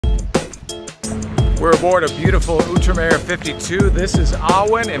We're aboard a beautiful Outremer 52. This is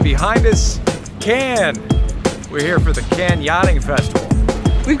Awen, and behind us, Cannes. We're here for the Cannes Yachting Festival.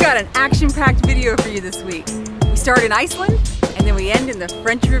 We've got an action-packed video for you this week. We start in Iceland, and then we end in the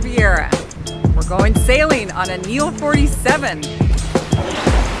French Riviera. We're going sailing on a Neel 47.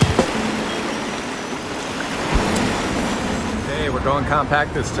 Hey, we're going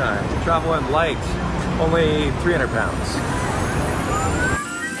compact this time. We're traveling light, only 300 pounds.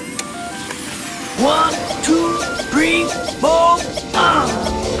 1, 2, 3, 4,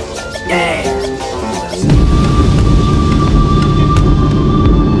 yeah!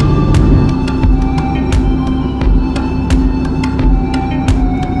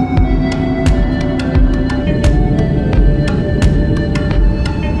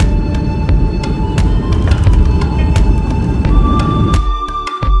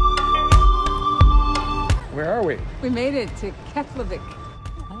 Where are we? We made it to Reykjavik.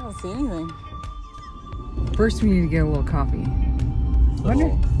 I don't see anything. First, we need to get a little coffee.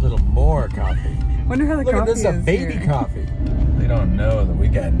 Little more coffee. Wonder how the Look coffee at this, a baby here. coffee. They don't know that we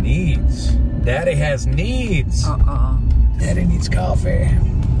got needs. Daddy has needs. Daddy needs coffee.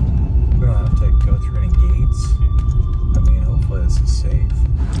 We don't have to go through any gates. I mean, hopefully this is safe.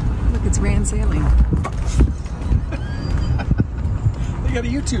 Look, it's Rand Sailing. They got a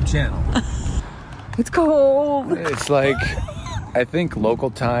YouTube channel. It's cold. It's like, I think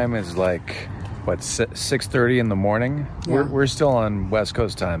local time is like, what, 6:30 in the morning? Yeah. We're still on West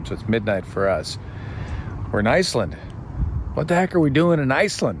Coast time, so it's midnight for us. We're in Iceland. What the heck are we doing in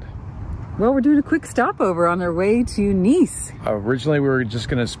Iceland? Well, we're doing a quick stopover on our way to Nice. Originally, we were just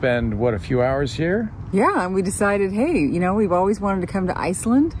gonna spend, what, a few hours here? Yeah, and we decided, hey, you know, we've always wanted to come to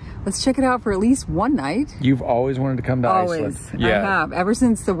Iceland. Let's check it out for at least one night. You've always wanted to come to Always. Iceland? I have, ever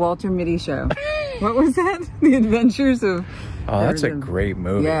since the Walter Mitty show. What was that? The Adventures of... Oh, that's a great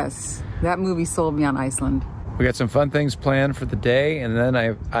movie. Yes, that movie sold me on Iceland. We got some fun things planned for the day, and then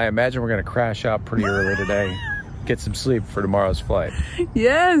I imagine we're gonna crash out pretty early today. Get some sleep for tomorrow's flight.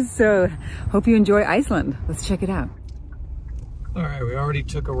 Yes, so hope you enjoy Iceland. Let's check it out. All right, we already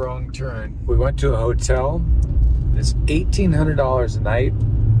took a wrong turn. We went to a hotel. It's $1,800 a night.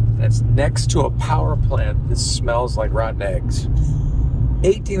 That's next to a power plant that smells like rotten eggs.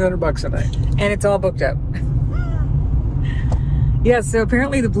 $1,800 a night. And it's all booked up. Yeah, so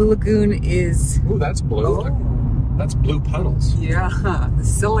apparently the Blue Lagoon is... Ooh, that's blue. That's blue puddles. Yeah, the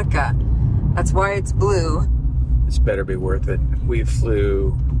silica. That's why it's blue. This better be worth it. We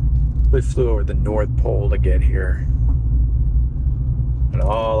flew over the North Pole to get here. And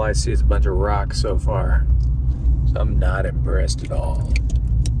all I see is a bunch of rocks so far. So I'm not impressed at all.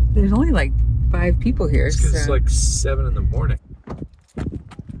 There's only like 5 people here. It's like 7 in the morning.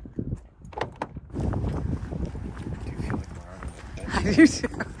 I do too.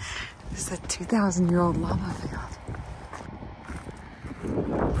 This is a 2,000-year-old lava field.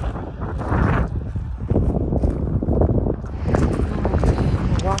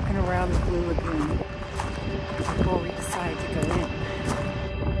 We're walking around the Blue Lagoon before we decide to go in.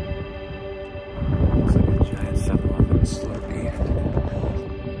 Looks like a giant 7-Eleven Slurpee.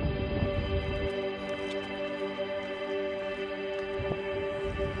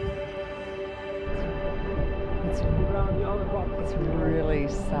 It's really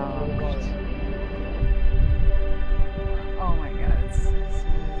soft. Oh my god, it's so sweet.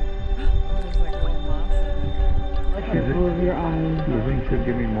 There's like a little moss in there. Like over your eyes. Do you think she'll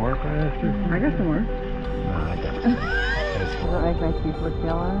give me more if I asked her? I got some more. No, I got it. I like my teeth look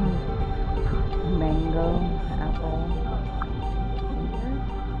yellow. Mango, apple.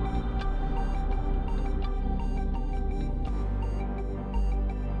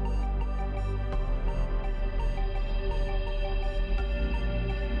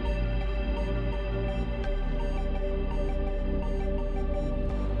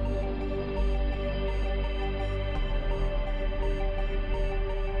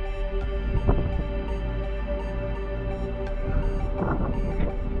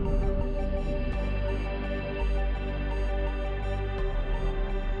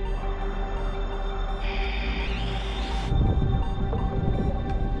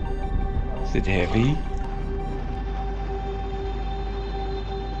 Is it heavy?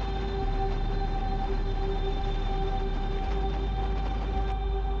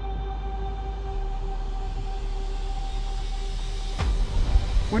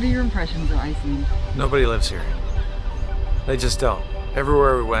 What are your impressions of Iceland? Nobody lives here. They just don't.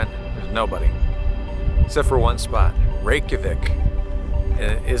 Everywhere we went, there's nobody. Except for one spot, Reykjavik.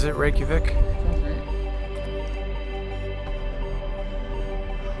 Is it Reykjavik? That's right.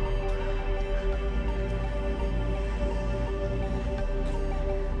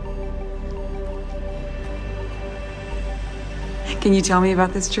 Can you tell me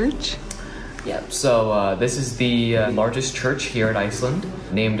about this church? Yeah, so this is the largest church here in Iceland,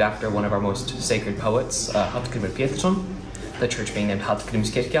 named after one of our most sacred poets, Hallgrímur Pétursson. The church being named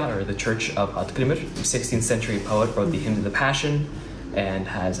Hallgrímskirkja, or the Church of Hallgrímur. The 16th century poet wrote the Hymn to the Passion and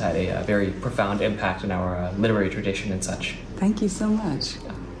has had a very profound impact in our literary tradition and such. Thank you so much.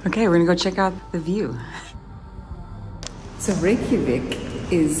 Okay, we're gonna go check out the view. So Reykjavik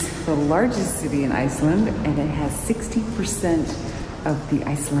is the largest city in Iceland, and it has 60% of the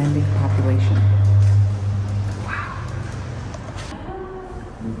Icelandic population. Wow.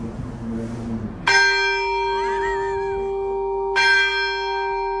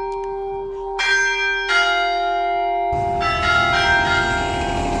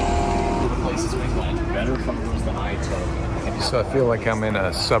 So I feel like I'm in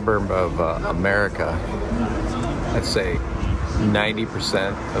a suburb of America. I'd say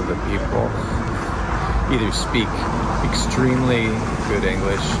 90% of the people either speak extremely good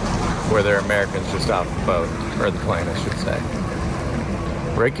English or they're Americans just off the boat, or the plane I should say.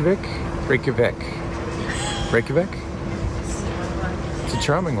 Reykjavik? Reykjavik. Reykjavik? It's a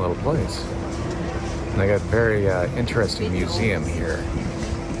charming little place. And they got a very interesting museum here.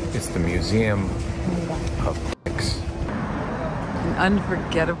 It's the Museum of Dicks. An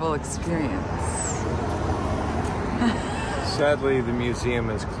unforgettable experience. Sadly, the museum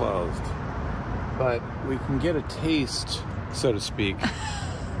is closed, but we can get a taste, so to speak,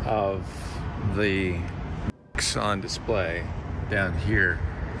 of the dicks on display down here.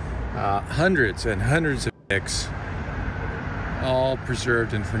 Hundreds and hundreds of dicks, all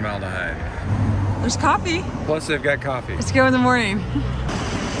preserved in formaldehyde. There's coffee. Plus, they've got coffee. Let's go in the morning.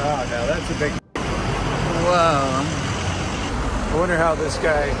 Oh, now that's a big... Whoa. I wonder how this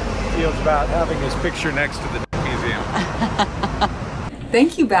guy feels about having his picture next to the museum.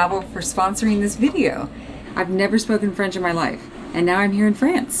 Thank you, Babbel, for sponsoring this video. I've never spoken French in my life, and now I'm here in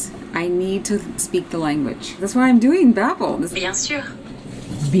France. I need to speak the language. That's why I'm doing Babbel. Bien sûr.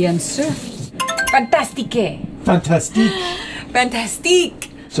 Bien sûr. Fantastique. Fantastique.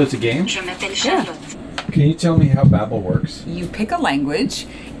 Fantastique. So it's a game? Je m'appelle Charlotte. Can you tell me how Babbel works? You pick a language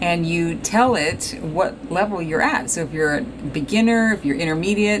and you tell it what level you're at. So if you're a beginner, if you're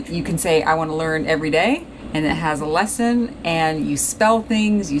intermediate, you can say, I want to learn every day. And it has a lesson, and you spell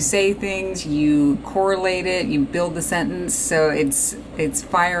things, you say things, you correlate it, you build the sentence. So it's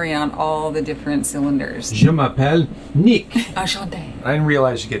firing on all the different cylinders. Je m'appelle Nick. Enchanté. I didn't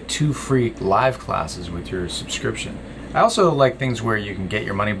realize you get 2 free live classes with your subscription. I also like things where you can get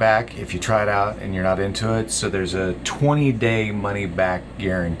your money back if you try it out and you're not into it. So there's a 20-day money back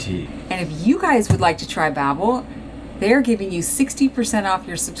guarantee. And if you guys would like to try Babbel, they're giving you 60% off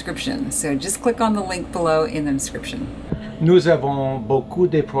your subscription. So just click on the link below in the description. Nous avons beaucoup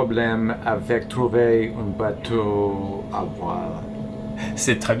de problèmes avec trouver un bateau à voile.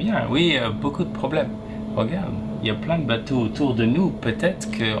 C'est très bien, oui, beaucoup de problèmes. Regarde, il y a plein de bateaux autour de nous.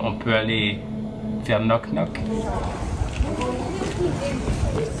 Peut-être qu'on peut aller faire knock-knock.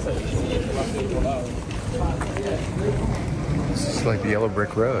 This is like the Yellow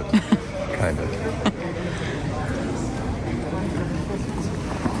Brick Road, kind of.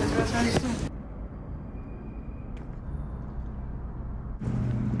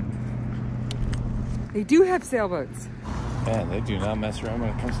 They do have sailboats. Man, they do not mess around when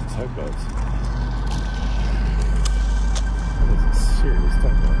it comes to tugboats. That is a serious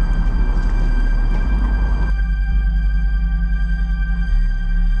tugboat.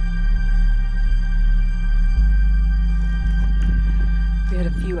 We had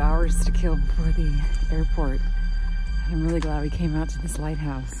a few hours to kill before the airport. I'm really glad we came out to this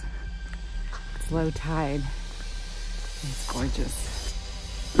lighthouse. It's low tide. It's gorgeous.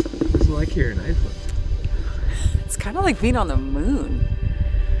 What's it like here in Iceland? It's kind of like being on the moon.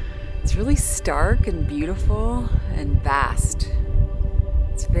 It's really stark and beautiful and vast.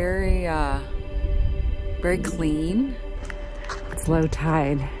 It's very, very clean. It's low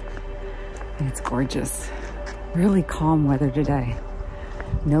tide and it's gorgeous. Really calm weather today.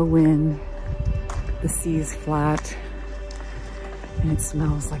 No wind, the sea's flat, and it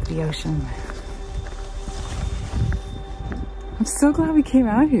smells like the ocean. I'm so glad we came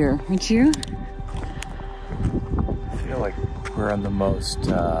out here, aren't you? I feel like we're on the most,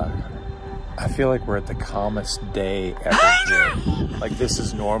 I feel like we're at the calmest day ever here. Like this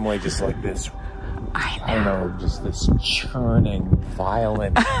is normally just like this, I don't know, just this churning,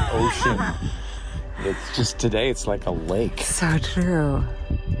 violent ocean. It's just today, it's like a lake. So true.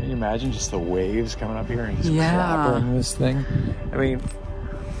 Can you imagine just the waves coming up here and just clobbering this thing? I mean,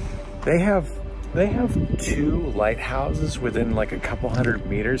 they have 2 lighthouses within like a couple hundred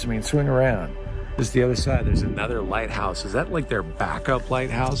meters. I mean, swing around. This is the other side. There's another lighthouse. Is that like their backup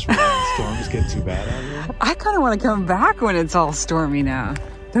lighthouse for when the storms get too bad out here? I kind of want to come back when it's all stormy now.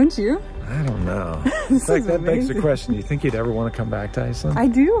 Don't you? I don't know. In fact, that begs the question. Do you think you'd ever want to come back to Iceland? I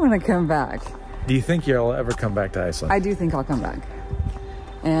do want to come back. Do you think you'll ever come back to Iceland? I do think I'll come back.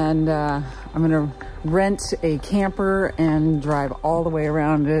 And I'm going to rent a camper and drive all the way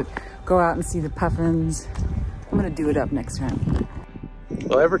around it. Go out and see the puffins. I'm going to do it up next time.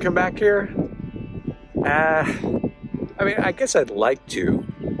 Will I ever come back here? I mean, I guess I'd like to.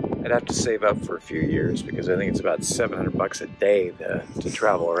 I'd have to save up for a few years because I think it's about $700 a day to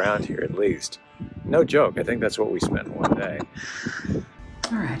travel around here at least. No joke, I think that's what we spent in one day.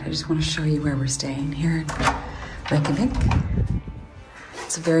 All right, I just want to show you where we're staying here in Reykjavik.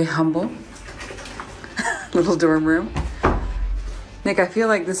 It's a very humble little dorm room. Nick, I feel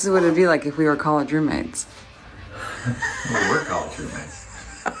like this is what it'd be like if we were college roommates. We were college roommates.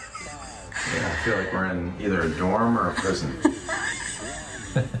 Yeah, I feel like we're in either a dorm or a prison.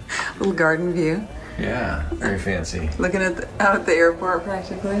 Little garden view. Yeah, very fancy. Looking at out at the airport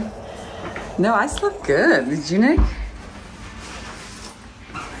practically. No, I slept good. Did you, Nick?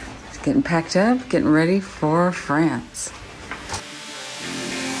 Just getting packed up, getting ready for France.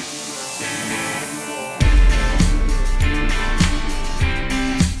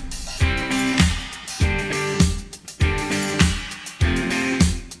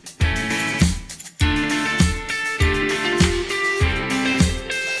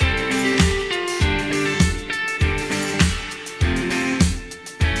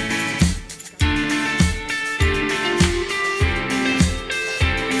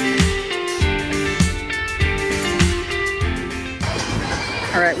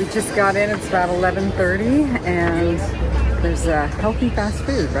 We just got in, it's about 11:30, and there's a healthy fast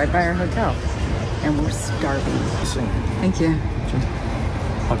food right by our hotel. And we're starving. Thank you.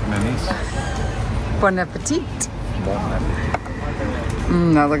 Bon appetit. Bon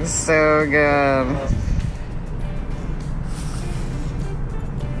appetit. That looks so good.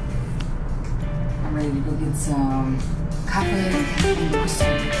 I'm ready to go get some coffee and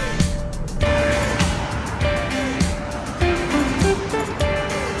croissant.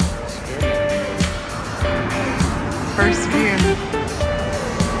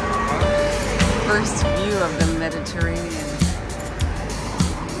 First view of the Mediterranean.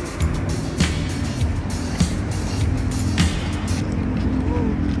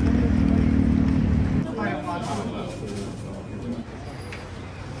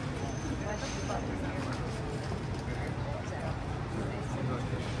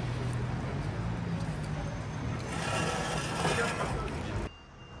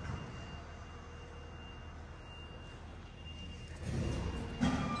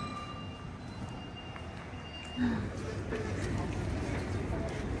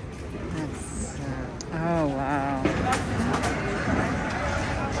 Oh, wow.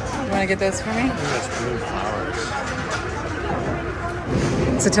 You want to get those for me? That's blue flowers.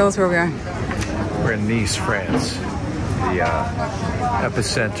 So tell us where we are. We're in Nice, France. The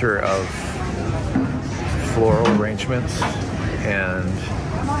epicenter of floral arrangements and...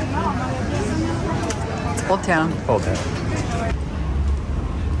 It's Old Town. Old Town.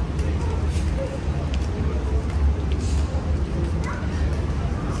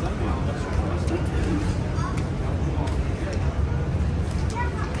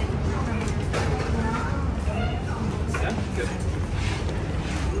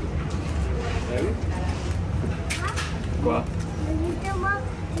 What?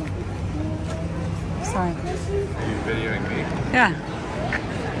 Sorry. Are you videoing me? Yeah.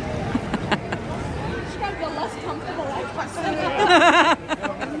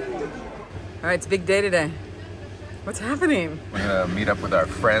 All right, it's a big day today. What's happening? We're gonna meet up with our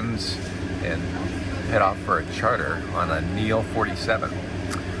friends and head off for a charter on a Neel 47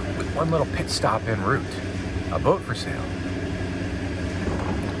 with one little pit stop en route. A boat for sale.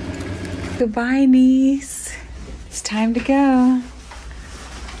 Goodbye, Nice. It's time to go.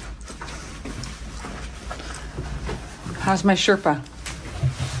 How's my Sherpa?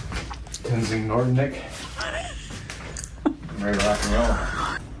 Tenzing Nordic. I'm ready to rock and roll.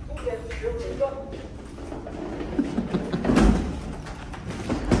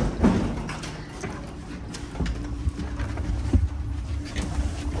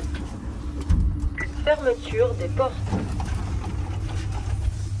 Fermeture des portes.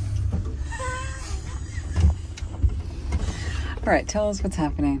 All right, tell us what's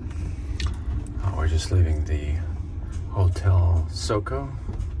happening. Oh, we're just leaving the Hotel Soko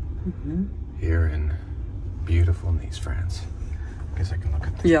here in beautiful Nice, France. I guess I can look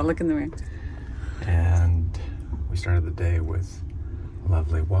at this. Yeah, look in the mirror. And we started the day with a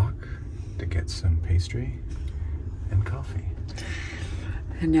lovely walk to get some pastry and coffee.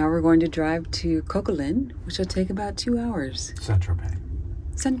 And now we're going to drive to Coquelin, which will take about 2 hours. Saint Tropez.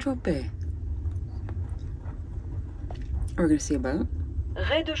 Saint Tropez. We're going to see a boat.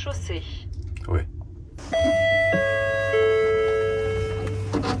 Rez-de-chaussée. Oui.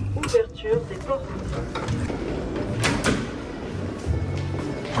 Ouverture des portes.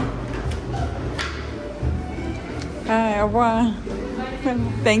 Hi, au revoir.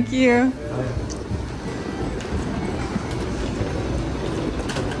 Thank you.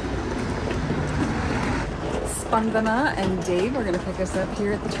 Spandana and Dave are going to pick us up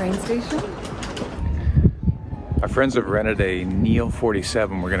here at the train station. Our friends have rented a Neel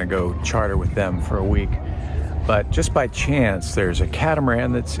 47. We're going to go charter with them for a week. But just by chance, there's a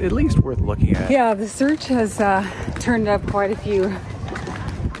catamaran that's at least worth looking at. Yeah, the search has turned up quite a few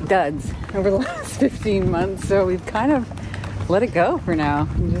duds over the last 15 months, so we've kind of let it go for now.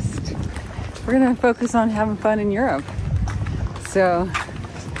 We're gonna focus on having fun in Europe. So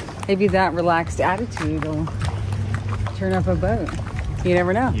maybe that relaxed attitude will turn up a boat. You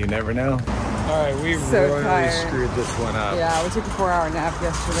never know. You never know. All right, we So really tired. screwed this one up. Yeah, we took a 4-hour nap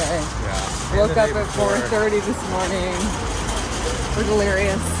yesterday. Yeah. Woke up at 4:30 this morning. We're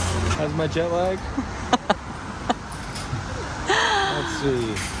delirious. How's my jet lag? Let's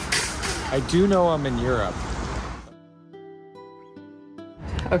see. I do know I'm in Europe.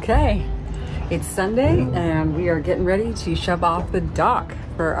 Okay, it's Sunday and we are getting ready to shove off the dock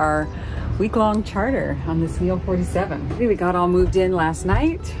for our week-long charter on this Neel 47. We got all moved in last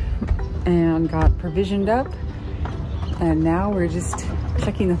night and got provisioned up, and now we're just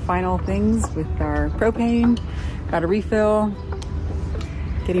checking the final things with our propane, got a refill,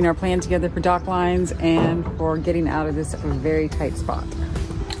 getting our plan together for dock lines and for getting out of this very tight spot.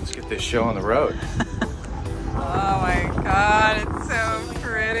 Let's get this show on the road. Oh my God, it's so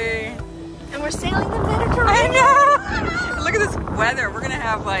pretty. And we're sailing the Mediterranean. I know! Look at this weather. We're gonna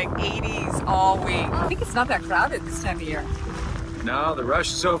have like 80s all week. I think it's not that crowded this time of year. No, the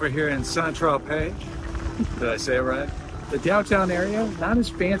rush is over here in Saint Tropez. Did I say it right? The downtown area, not as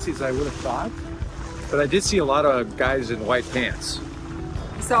fancy as I would have thought, but I did see a lot of guys in white pants.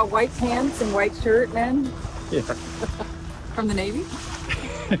 You saw white pants and white shirt men Yeah. from the Navy?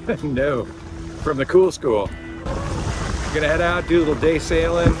 No, from the cool school. We're gonna head out, do a little day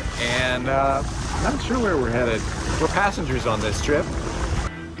sailing, and I'm not sure where we're headed. We're passengers on this trip.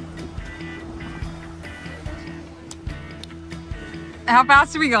 How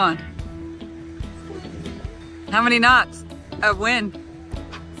fast are we going? How many knots of wind?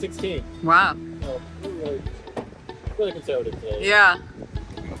 16. Wow. Oh, really conservative today. Yeah.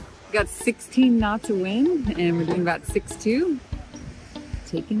 We got 16 knots of wind and we're doing about 6'2".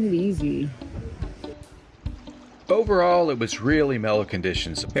 Taking it easy. Overall, it was really mellow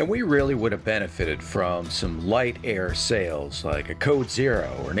conditions, and we really would have benefited from some light air sails like a Code Zero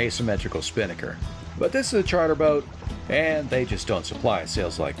or an asymmetrical spinnaker. But this is a charter boat, and they just don't supply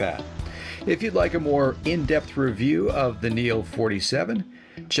sails like that. If you'd like a more in-depth review of the Neel 47,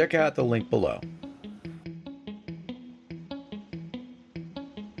 check out the link below.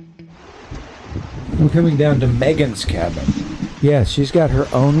 We're coming down to Megan's cabin. Yes, she's got her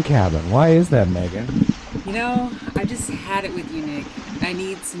own cabin. Why is that, Megan? You know, I just had it with you, Nick. I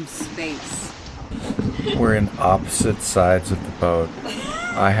need some space. We're in opposite sides of the boat.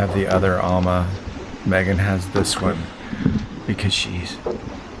 I have the other Alma. Megan has this one because she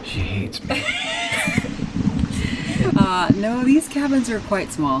hates me. No, these cabins are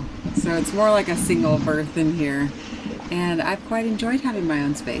quite small, so it's more like a single berth in here. And I've quite enjoyed having my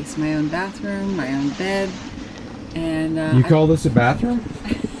own space, my own bathroom, my own bed, and You call this a bathroom?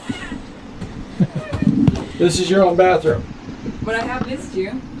 This is your own bathroom. But I have missed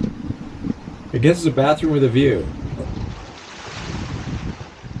you. I guess it's a bathroom with a view.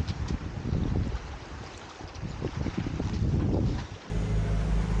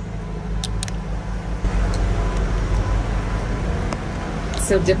 It's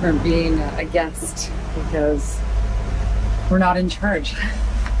so different being a guest because we're not in charge.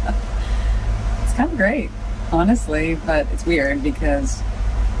 It's kind of great, honestly, but it's weird because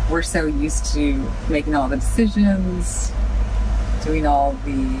we're so used to making all the decisions, doing all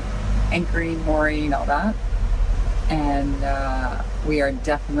the anchoring, mooring, all that. And we are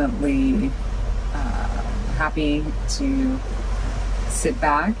definitely happy to sit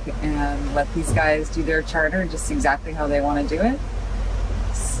back and let these guys do their charter just exactly how they want to do it.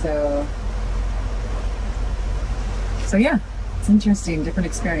 So yeah, it's interesting, different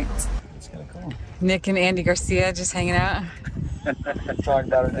experience. It's kind of cool. Nick and Andy Garcia just hanging out. Talking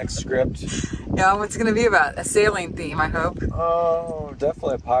about our next script. Yeah, what's it going to be about? A sailing theme, I hope. Oh,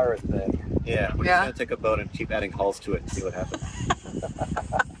 definitely a pirate thing. Yeah, we're Yeah? just gonna take a boat and keep adding hulls to it and see what happens.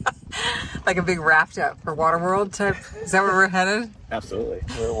 Like a big raft up for Waterworld type? Is that where we're headed? Absolutely.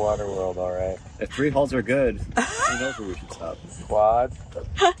 We're Waterworld, all right. If 3 hulls are good, who knows where we should stop?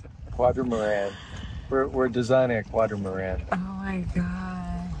 Quadrimaran. We're designing a quadrimaran. Oh my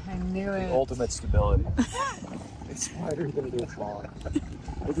god, I knew it. Ultimate stability. It's wider than it is long.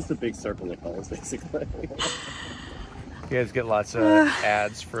 It's just a big circle of hulls, basically. You guys get lots of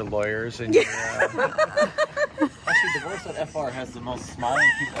ads for lawyers in your... Actually, Divorce on FR has the most smiling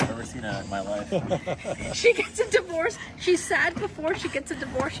people I've ever seen in my life. She gets a divorce. She's sad before she gets a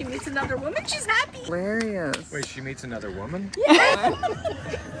divorce. She meets another woman. She's happy. Hilarious. Wait, she meets another woman?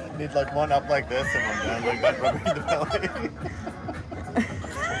 Need like one up like this and one down like that, rubbing the belly.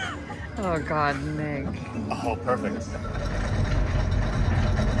 Oh god, Nick. Oh, perfect.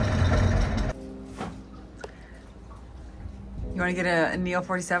 You want to get a Neel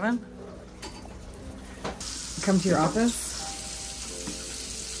 47? Come to your office?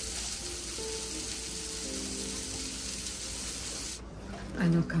 I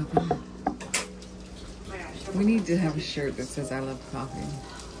love coffee. We need to have a shirt that says I love coffee. I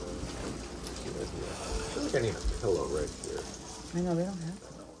think I need a pillow right here. I know, they don't have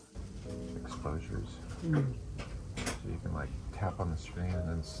Exposures. So you can like tap on the screen and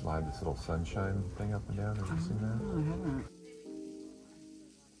then slide this little sunshine thing up and down. Have you seen that? I haven't.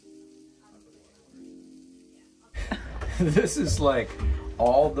 This is like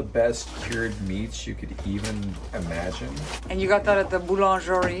all the best cured meats you could even imagine. And you got that at the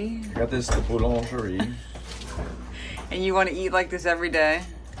boulangerie? I got this at the boulangerie. And you want to eat like this every day?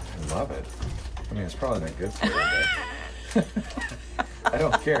 I love it. I mean, it's probably not good for you, but I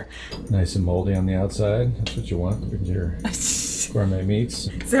don't care. Nice and moldy on the outside. That's what you want with your gourmet meats.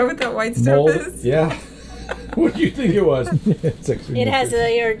 Is that what that white stuff is? Yeah. What do you think it was? It has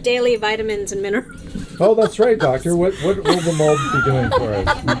your daily vitamins and minerals. Oh, that's right, doctor. What will the mold be doing for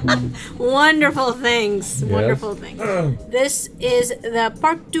us? Wonderful things. Yes. Wonderful things. This is the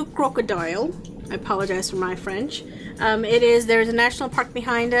Parc du Crocodile. I apologize for my French. There's a national park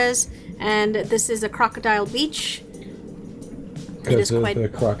behind us, and this is a crocodile beach. Because of the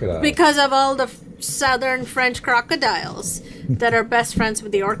crocodile. Because of all the southern French crocodiles that are best friends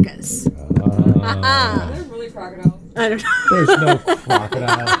with the orcas. Are there really crocodiles? I don't know. There's no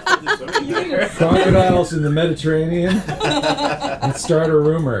crocodile. Crocodiles in the Mediterranean? Let's start a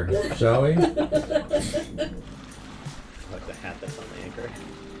rumor, shall we? Like the hat that's on the anchor.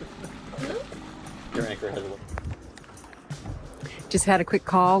 Your anchor has a little... Just had a quick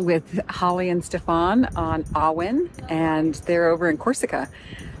call with Holly and Stefan on Awen, and they're over in Corsica.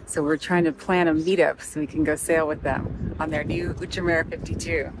 So we're trying to plan a meetup so we can go sail with them on their new Uchimera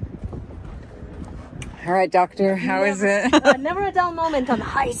 52. All right, doctor, how is it? Never a dull moment on the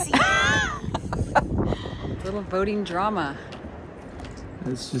high seas. Little boating drama.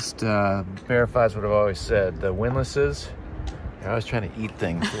 This just verifies what I've always said. The windlasses, they're always trying to eat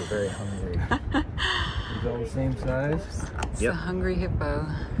things. They're very hungry. Is all the same size? It's the hungry hippo.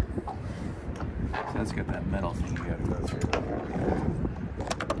 So that's got that metal thing you gotta go through.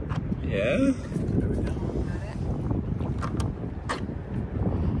 Yeah? There we go.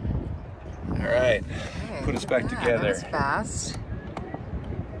 All right. Okay. Put us back together. That's fast.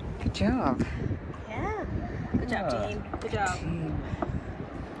 Good job. Yeah. Good job, team. Good job.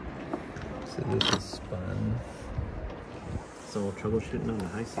 So this is fun. So we're troubleshooting on the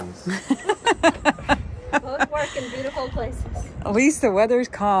high seas. Both work in beautiful places. At least the weather's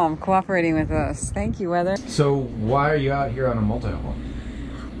calm, cooperating with us. Thank you, weather. So why are you out here on a multi-hull?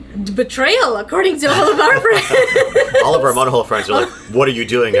 Betrayal, according to all of our friends. All of our monohull friends are like, what are you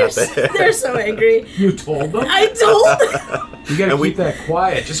doing out there? They're so angry. You told them? I told them. You gotta keep that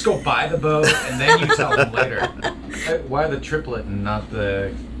quiet. Just go buy the boat and then you tell them later. Why the triplet and not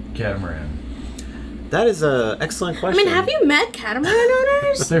the catamaran? That is an excellent I question. mean, have you met catamaran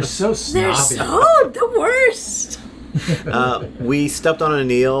owners? But they're so snobby. They're so the worst. We stepped on a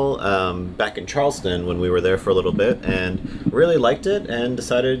Neel back in Charleston when we were there for a little bit and really liked it and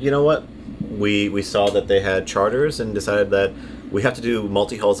decided, you know what, we saw that they had charters and decided that we have to do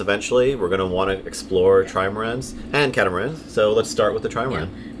multi-hulls eventually. We're going to want to explore trimarans and catamarans, so let's start with the trimaran.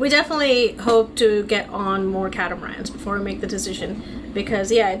 Yeah. We definitely hope to get on more catamarans before we make the decision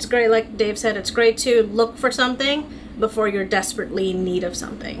because, yeah, it's great, like Dave said, it's great to look for something before you're desperately in need of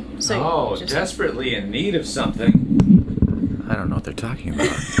something. So desperately in need of something. I don't know what they're talking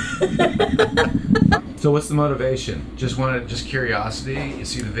about. So what's the motivation? Just curiosity? You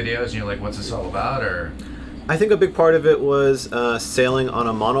see the videos and you're like, what's this all about? Or I think a big part of it was sailing on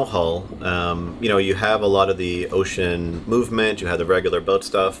a monohull. You know, you have a lot of the ocean movement, you have the regular boat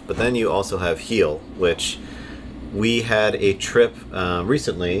stuff, but then you also have heel, which we had a trip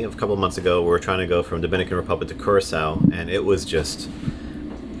recently, a couple of months ago, we were trying to go from Dominican Republic to Curacao, and it was just,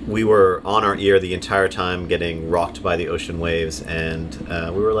 we were on our ear the entire time getting rocked by the ocean waves, and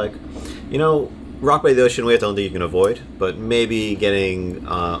we were like, you know, rocked by the ocean waves I don't think you can avoid, but maybe getting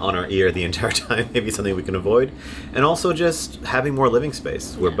on our ear the entire time maybe something we can avoid. And also just having more living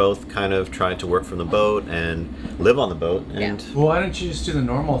space. We're both kind of trying to work from the boat and live on the boat. And Well, why don't you just do the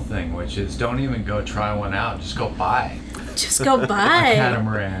normal thing, which is don't even go try one out, just go buy Just go buy. a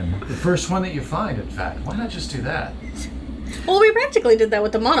catamaran. The first one that you find, in fact. Why not just do that? Well, we practically did that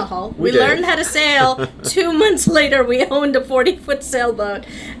with the monohull. We did. learned how to sail. 2 months later, we owned a 40-foot sailboat.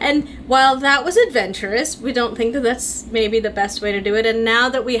 And while that was adventurous, we don't think that that's maybe the best way to do it. And now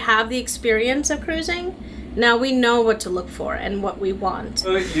that we have the experience of cruising, now we know what to look for and what we want.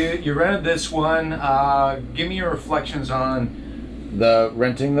 So you rented this one. Give me your reflections on the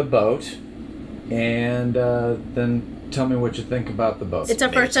renting the boat, and then tell me what you think about the boat. It's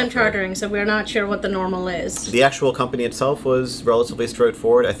our first time chartering, so we're not sure what the normal is. the actual company itself was relatively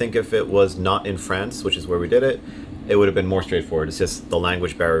straightforward. I think if it was not in France, which is where we did it, it would have been more straightforward. It's just the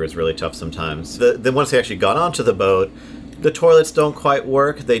language barrier is really tough sometimes. Then once they actually got onto the boat, the toilets don't quite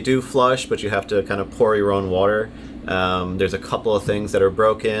work. They do flush, but you have to kind of pour your own water. There's a couple of things that are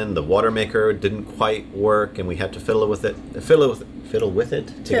broken. The water maker didn't quite work, and we had to fiddle with it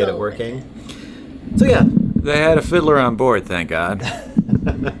to get it working. So yeah. They had a fiddler on board, thank God.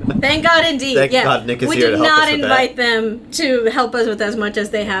 Thank God indeed. Thank God Nick is we here did to help not us with invite them to help us with as much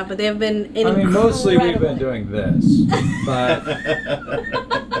as they have, but they have been incredible. I mean, mostly we've been doing this, but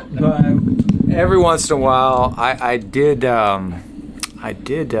every once in a while, I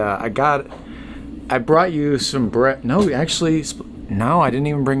brought you some bread. No, actually, no, I didn't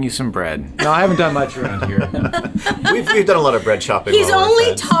even bring you some bread. No, I haven't done much around here. We've done a lot of bread shopping. He's while we're only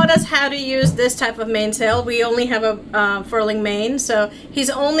friends. taught us how to use this type of mainsail. We only have a furling main, so he's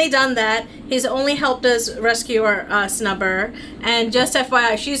only done that. He's only helped us rescue our snubber. And just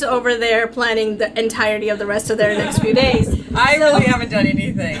FYI, she's over there planning the entirety of the rest of their next few days. I really haven't done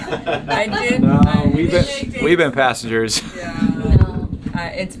anything. I did. No, we've been passengers. Yeah.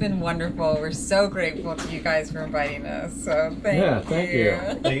 It's been wonderful. We're so grateful to you guys for inviting us. So thank you.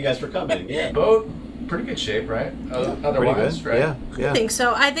 Thank you guys for coming. Yeah. Boat, pretty good shape, right? Otherwise, Pretty good. right? Yeah. I think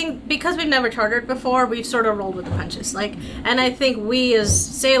so. I think because we've never chartered before, we've sort of rolled with the punches. And I think we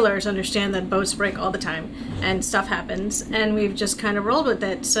as sailors understand that boats break all the time and stuff happens, and we've just kind of rolled with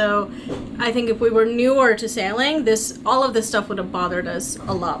it. So I think if we were newer to sailing, all of this stuff would have bothered us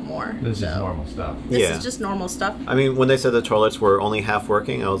a lot more. This is normal stuff. This is just normal stuff. I mean, when they said the toilets were only half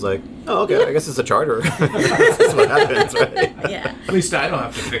working, I was like, oh, okay, I guess it's a charter. This is what happens, right? Yeah. At least I don't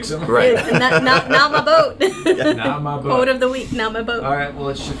have to fix them. Right. Not my boat. Not my boat. Quote of the week, not my boat. All right, well,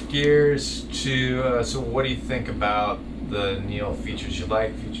 let's shift gears to, so what do you think about the Neel? Features you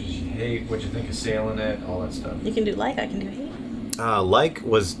like, features you hate, what you think of sailing it, all that stuff? You can do like, I can do hate. Like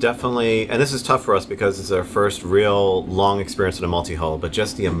was definitely, and this is tough for us because it's our first real long experience in a multi-hull, but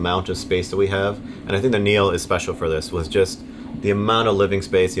just the amount of space that we have, and I think the Neel is special for this, was just the amount of living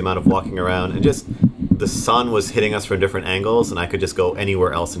space, the amount of walking around, and just the sun was hitting us from different angles, and I could just go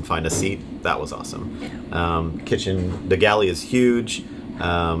anywhere else and find a seat. That was awesome. Kitchen, the galley is huge.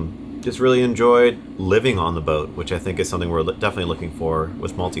 Just really enjoyed living on the boat, which I think is something we're definitely looking for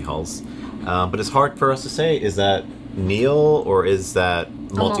with multi-hulls. But it's hard for us to say, is that Neel or is that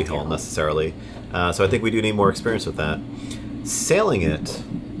multi-hull necessarily? So I think we do need more experience with that. Sailing it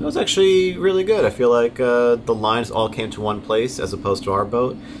was actually really good. I feel like the lines all came to one place as opposed to our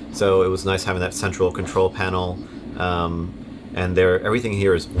boat. So it was nice having that central control panel. And everything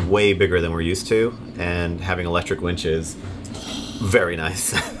here is way bigger than we're used to. And having electric winches, very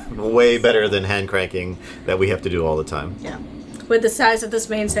nice. Way better than hand cranking that we have to do all the time. Yeah. With the size of this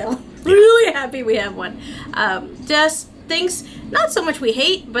mainsail. Really happy we have one. Just things, not so much we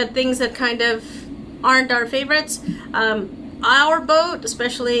hate, but things that kind of aren't our favorites. Our boat,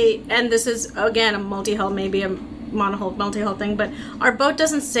 especially, and this is, again, a multi-hull, maybe a monohull, multi-hull thing, but our boat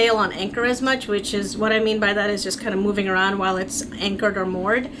doesn't sail on anchor as much, which is, what I mean by that is just kind of moving around while it's anchored or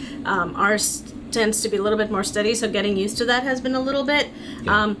moored. Ours tends to be a little bit more steady, so getting used to that has been a little bit.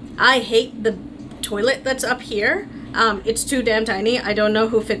 I hate the toilet that's up here. It's too damn tiny. I don't know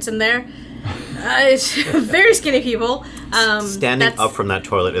who fits in there. It's very skinny people. Standing up from that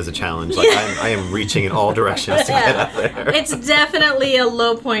toilet is a challenge. Like I am reaching in all directions to get up there. It's definitely a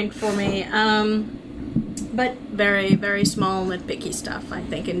low point for me. but very, very small nitpicky stuff, I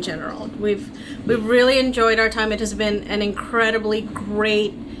think, in general. We've really enjoyed our time. It has been an incredibly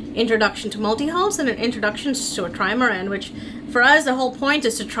great introduction to multi-hulls and an introduction to a trimaran, which for us the whole point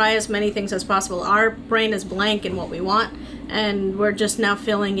is to try as many things as possible. Our brain is blank in what we want, and we're just now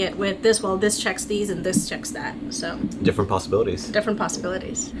filling it with this. Well, this checks these and this checks that. So different possibilities. Different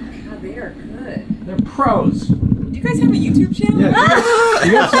possibilities. God, they are good. They're pros. Do you guys have a YouTube channel? Yeah,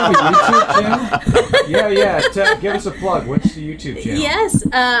 you guys have a YouTube channel? Yeah. Give us a plug. What's the YouTube channel? Yes,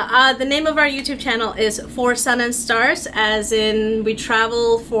 the name of our YouTube channel is For Sun and Stars, as in we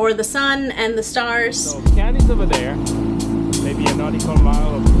travel for the sun and the stars. So Cannes is over there, maybe a nautical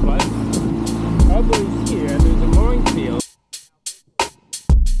mile of flight. Harbour is here, and there's a mooring field.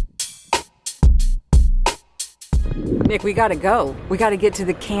 Nick, we gotta go. We gotta get to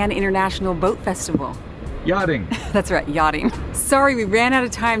the Cannes International Boat Festival. Yachting. That's right, yachting. Sorry, we ran out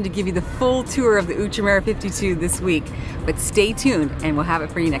of time to give you the full tour of the Outremer 52 this week, but stay tuned and we'll have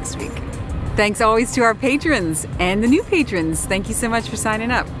it for you next week. Thanks always to our patrons and the new patrons. Thank you so much for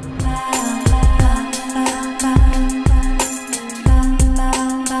signing up.